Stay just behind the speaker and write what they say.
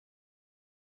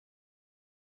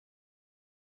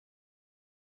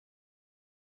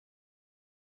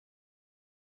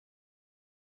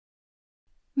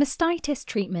Mastitis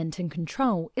treatment and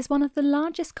control is one of the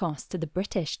largest costs to the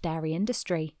British dairy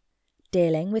industry.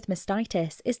 Dealing with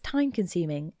mastitis is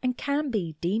time-consuming and can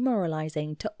be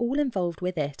demoralising to all involved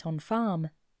with it on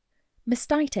farm.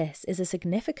 Mastitis is a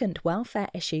significant welfare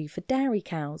issue for dairy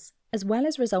cows, as well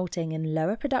as resulting in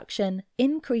lower production,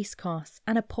 increased costs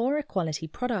and a poorer quality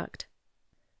product.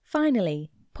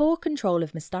 Finally, poor control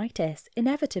of mastitis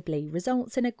inevitably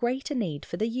results in a greater need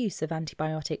for the use of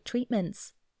antibiotic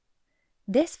treatments.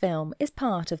 This film is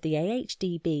part of the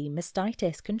AHDB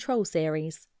Mastitis Control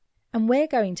series, and we're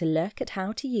going to look at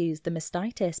how to use the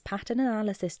Mastitis Pattern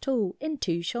Analysis tool in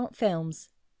 2 short films.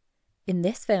 In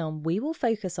this film, we will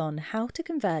focus on how to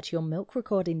convert your milk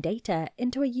recording data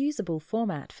into a usable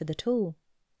format for the tool.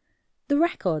 The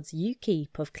records you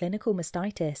keep of clinical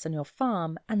mastitis on your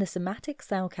farm and the somatic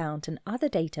cell count and other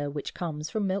data which comes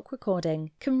from milk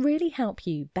recording can really help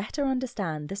you better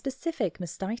understand the specific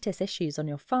mastitis issues on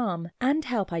your farm and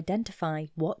help identify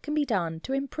what can be done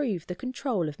to improve the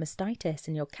control of mastitis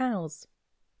in your cows.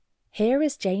 Here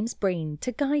is James Breen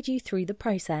to guide you through the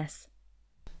process.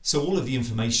 So all of the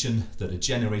information that are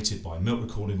generated by milk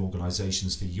recording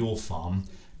organisations for your farm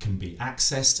can be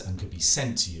accessed and can be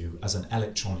sent to you as an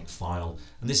electronic file,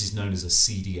 and this is known as a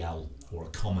CDL, or a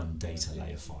common data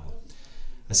layer file.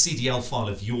 A CDL file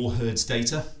of your herd's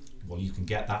data, well, you can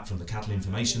get that from the Cattle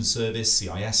Information Service,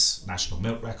 CIS, National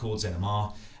Milk Records,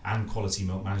 NMR, and Quality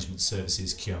Milk Management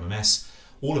Services, QMMS.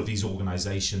 All of these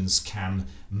organisations can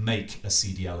make a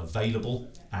CDL available,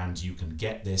 and you can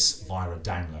get this via a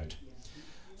download.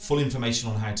 Full information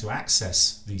on how to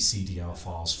access these CDL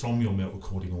files from your milk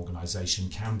recording organisation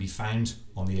can be found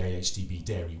on the AHDB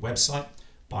Dairy website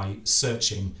by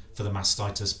searching for the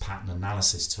Mastitis Pattern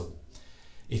Analysis tool.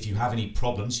 If you have any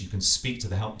problems, you can speak to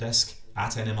the help desk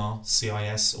at NMR,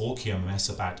 CIS or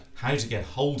QMMS about how to get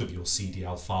hold of your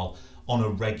CDL file on a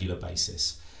regular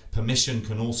basis. Permission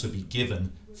can also be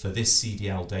given for this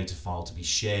CDL data file to be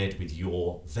shared with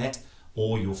your vet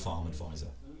or your farm advisor.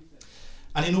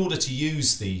 And in order to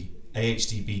use the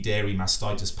AHDB Dairy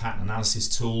Mastitis Pattern Analysis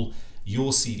tool,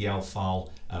 your CDL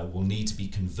file will need to be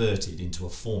converted into a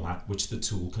format which the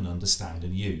tool can understand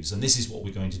and use. And this is what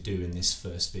we're going to do in this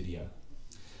first video.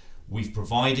 We've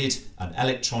provided an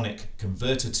electronic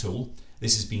converter tool.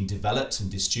 This has been developed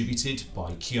and distributed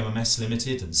by QMMS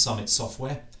Limited and Summit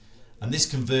Software. And this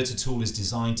converter tool is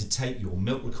designed to take your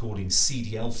milk recording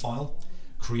CDL file,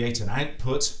 create an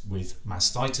output with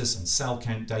mastitis and cell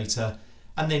count data,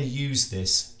 and then use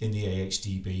this in the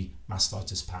AHDB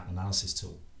Mastitis Pattern Analysis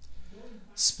tool.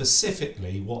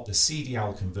 Specifically, what the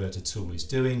CDL converter tool is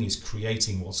doing is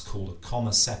creating what's called a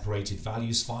comma separated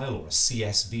values file, or a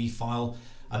CSV file,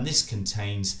 and this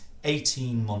contains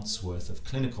 18 months worth of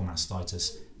clinical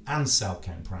mastitis and cell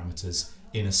count parameters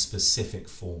in a specific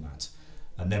format.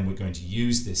 And then we're going to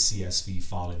use this CSV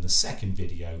file in the second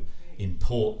video,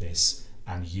 import this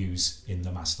and use in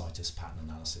the Mastitis Pattern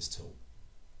Analysis tool.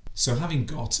 So having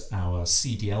got our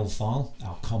CDL file,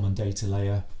 our common data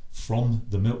layer, from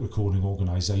the milk recording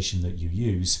organisation that you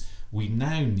use, we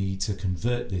now need to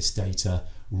convert this data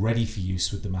ready for use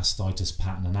with the Mastitis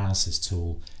Pattern Analysis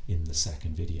tool in the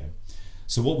second video.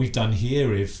 So what we've done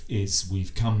here is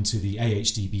we've come to the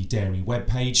AHDB Dairy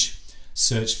webpage,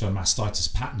 searched for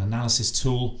Mastitis Pattern Analysis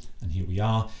tool, and here we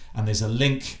are, and there's a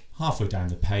link halfway down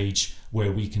the page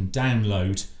where we can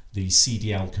download the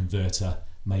CDL converter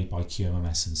made by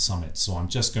QMMS and Summit. So I'm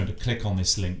just going to click on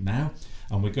this link now,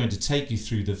 and we're going to take you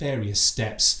through the various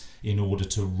steps in order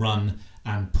to run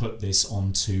and put this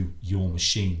onto your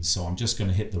machine. So I'm just going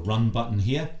to hit the run button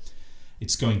here.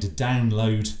 It's going to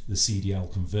download the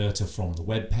CDL converter from the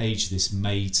web page. This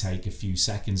may take a few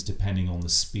seconds depending on the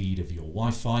speed of your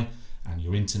Wi-Fi and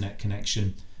your internet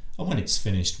connection, and when it's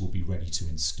finished we'll be ready to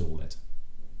install it.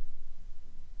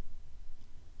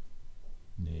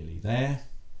 Nearly there.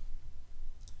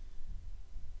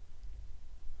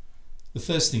 The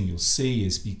first thing you'll see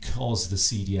is, because the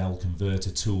CDL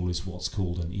converter tool is what's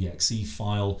called an exe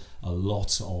file, a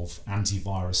lot of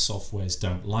antivirus softwares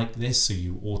don't like this, so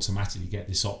you automatically get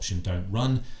this option, don't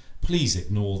run. Please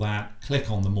ignore that,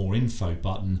 click on the more info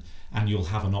button and you'll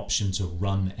have an option to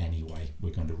run anyway.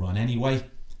 We're going to run anyway,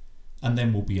 and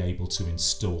then we'll be able to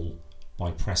install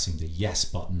by pressing the yes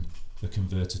button, the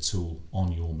converter tool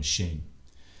on your machine.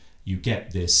 You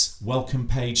get this welcome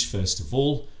page first of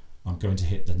all. I'm going to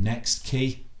hit the next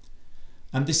key,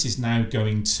 and this is now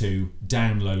going to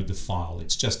download the file.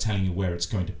 It's just telling you where it's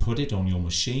going to put it on your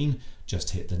machine. Just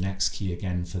hit the next key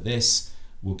again for this.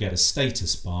 We'll get a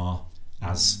status bar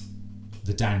as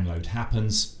the download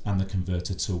happens and the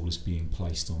converter tool is being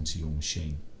placed onto your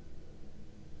machine.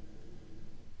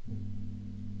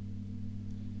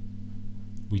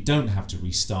 we don't have to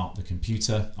restart the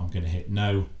computer. I'm going to hit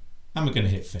no, and we're going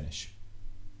to hit finish.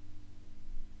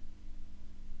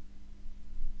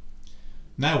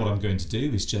 Now what I'm going to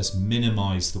do is just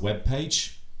minimize the web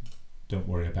page. Don't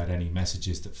worry about any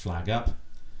messages that flag up.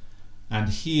 And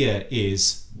here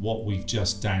is what we've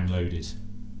just downloaded.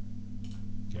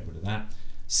 Get rid of that.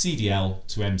 CDL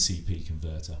to MCP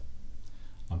converter.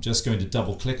 I'm just going to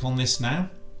double click on this now.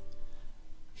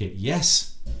 Hit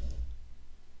yes.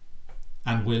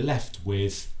 And we're left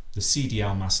with the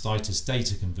CDL mastitis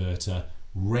data converter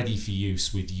ready for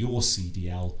use with your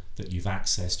CDL that you've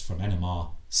accessed from NMR,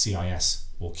 CIS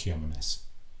or QMMS.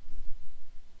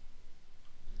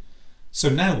 So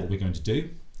now what we're going to do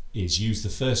is use the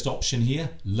first option here,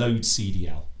 load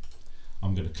CDL.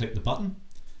 I'm going to click the button,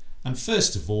 and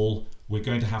first of all we're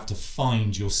going to have to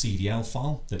find your CDL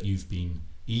file that you've been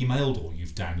emailed or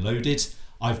you've downloaded.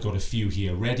 I've got a few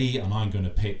here ready, and I'm going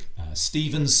to pick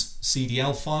Stephen's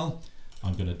CDL file.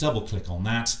 I'm going to double click on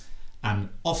that, and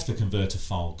off the converter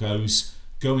file goes,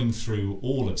 going through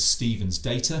all of Stephen's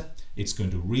data. It's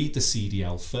going to read the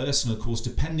CDL first, and of course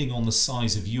depending on the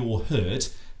size of your herd,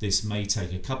 this may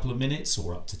take a couple of minutes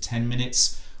or up to 10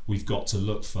 minutes. We've got to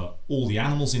look for all the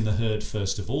animals in the herd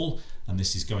first of all, and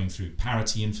this is going through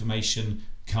parity information,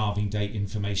 calving date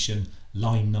information,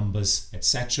 line numbers,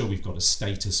 etc. We've got a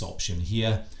status option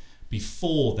here.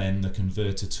 Before then, the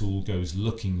converter tool goes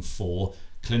looking for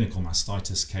clinical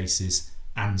mastitis cases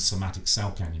and somatic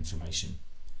cell count information.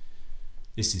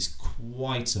 This is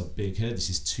quite a big herd. This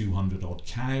is 200 odd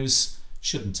cows.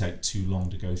 Shouldn't take too long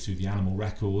to go through the animal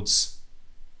records.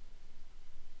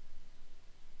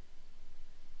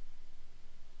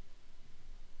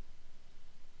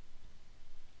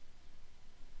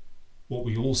 What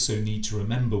we also need to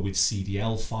remember with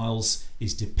CDL files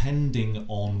is, depending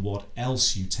on what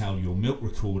else you tell your milk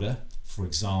recorder, for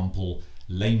example,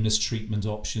 lameness treatment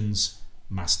options,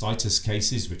 mastitis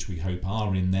cases, which we hope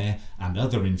are in there, and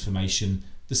other information,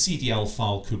 the CDL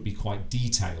file could be quite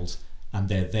detailed, and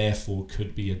there therefore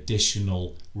could be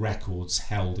additional records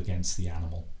held against the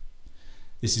animal.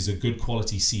 This is a good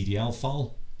quality CDL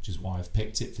file, which is why I've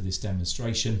picked it for this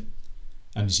demonstration.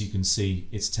 And as you can see,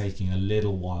 it's taking a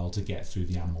little while to get through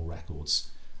the animal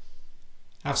records.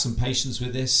 Have some patience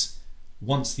with this.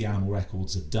 Once the animal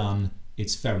records are done,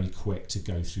 it's very quick to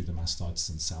go through the mastitis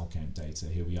and cell count data.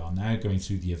 Here we are now going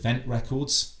through the event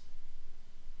records.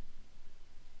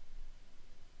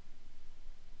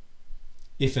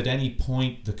 If at any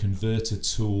point the converter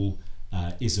tool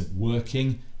isn't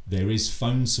working, there is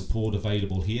phone support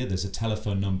available here. There's a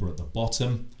telephone number at the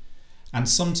bottom. And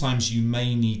sometimes you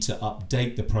may need to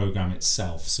update the program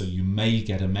itself. So you may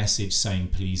get a message saying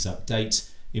please update,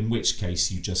 in which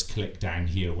case you just click down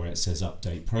here where it says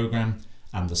update program,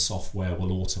 and the software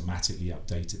will automatically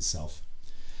update itself.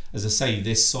 As I say,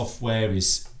 this software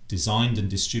is designed and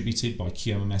distributed by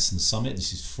QMMS and Summit.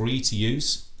 This is free to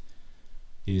use.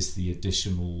 Here's the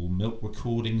additional milk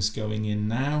recordings going in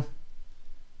now.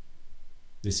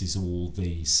 This is all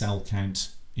the cell count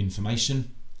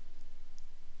information.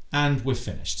 And we're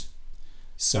finished.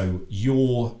 So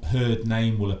your herd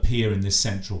name will appear in this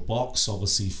central box.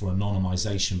 Obviously for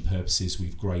anonymization purposes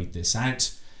we've grayed this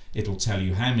out. It'll tell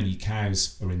you how many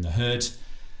cows are in the herd.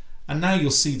 And now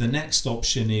you'll see the next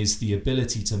option is the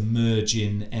ability to merge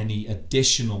in any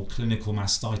additional clinical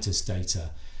mastitis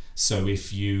data. So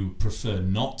if you prefer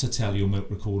not to tell your milk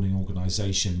recording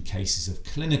organisation cases of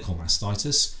clinical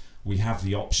mastitis, we have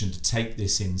the option to take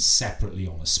this in separately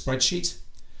on a spreadsheet.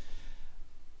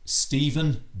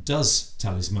 Stephen does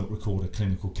tell his milk recorder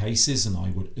clinical cases, and I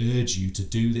would urge you to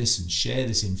do this and share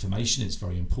this information. It's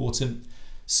very important.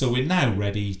 So we're now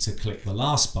ready to click the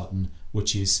last button,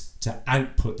 which is to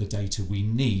output the data we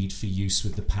need for use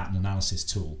with the pattern analysis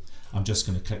tool. I'm just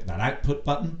going to click that output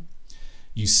button.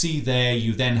 You see there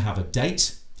you then have a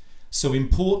date. So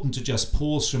important to just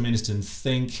pause for a minute and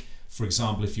think. For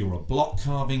example, if you're a block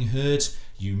calving herd,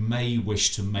 you may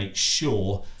wish to make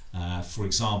sure for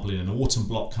example, in an autumn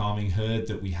block calving herd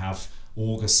that we have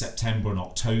August, September and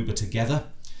October together.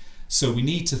 So we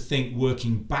need to think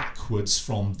working backwards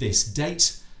from this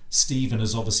date. Stephen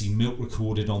has obviously milk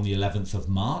recorded on the 11th of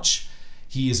March.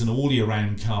 He is an all year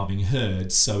round calving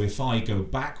herd, so if I go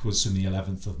backwards from the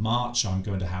 11th of March, I'm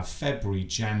going to have February,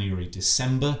 January,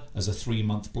 December as a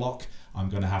 3-month block. I'm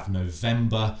going to have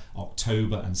November,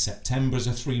 October and September as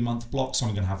a 3-month block. So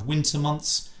I'm going to have winter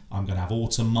months, I'm going to have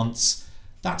autumn months.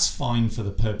 That's fine for the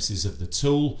purposes of the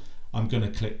tool. I'm going to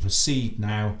click proceed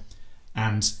now,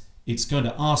 and it's going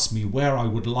to ask me where I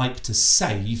would like to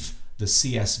save the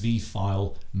CSV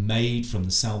file made from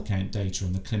the cell count data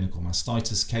and the clinical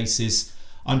mastitis cases.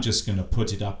 I'm just going to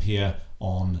put it up here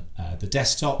on the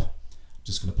desktop. I'm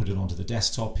just going to put it onto the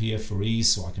desktop here for ease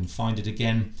so I can find it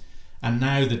again. And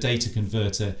now the data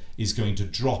converter is going to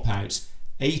drop out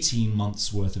 18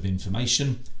 months worth of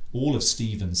information, all of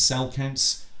Stephen's cell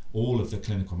counts, all of the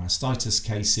clinical mastitis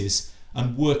cases,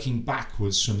 and working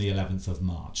backwards from the 11th of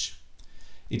March.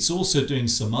 It's also doing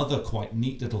some other quite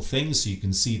neat little things, so you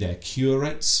can see their cure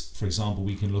rates. For example,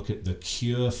 we can look at the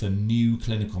cure for new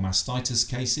clinical mastitis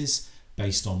cases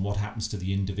based on what happens to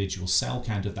the individual cell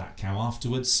count of that cow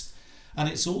afterwards. And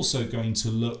it's also going to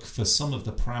look for some of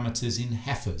the parameters in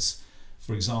heifers.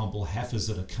 For example, heifers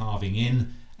that are calving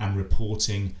in and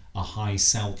reporting a high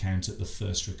cell count at the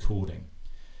first recording.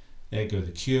 There go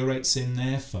the cure rates in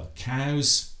there for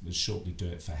cows. We'll shortly do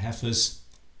it for heifers.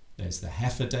 There's the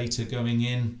heifer data going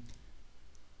in.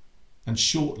 And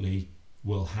shortly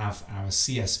we'll have our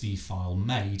CSV file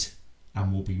made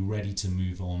and we'll be ready to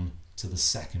move on to the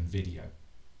second video.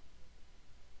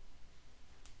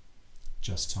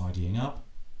 Just tidying up.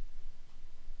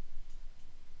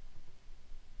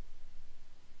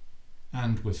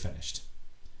 And we're finished.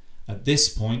 At this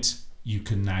point, you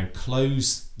can now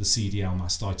close the CDL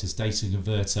mastitis data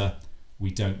converter.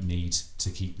 We don't need to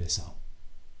keep this up.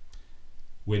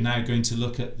 We're now going to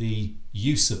look at the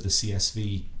use of the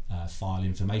CSV file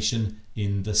information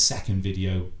in the second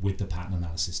video with the pattern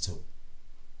analysis tool.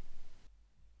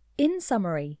 In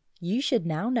summary, you should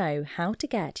now know how to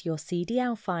get your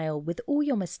CDL file with all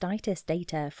your mastitis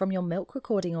data from your milk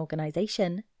recording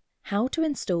organisation, how to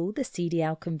install the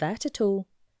CDL converter tool,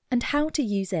 and how to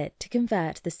use it to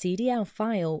convert the CDL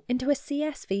file into a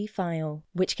CSV file,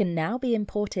 which can now be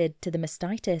imported to the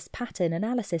Mastitis Pattern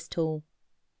Analysis tool.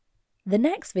 The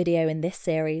next video in this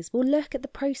series will look at the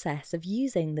process of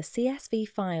using the CSV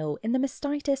file in the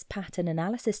Mastitis Pattern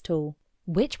Analysis tool,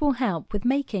 which will help with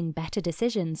making better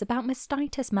decisions about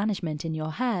mastitis management in your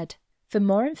herd. For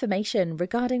more information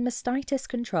regarding mastitis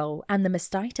control and the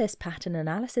Mastitis Pattern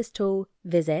Analysis tool,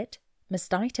 visit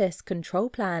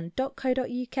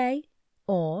mastitiscontrolplan.co.uk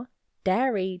or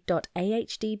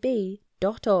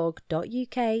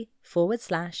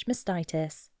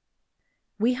dairy.ahdb.org.uk/mastitis.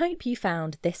 We hope you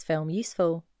found this film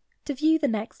useful. To view the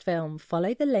next film,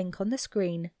 follow the link on the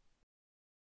screen.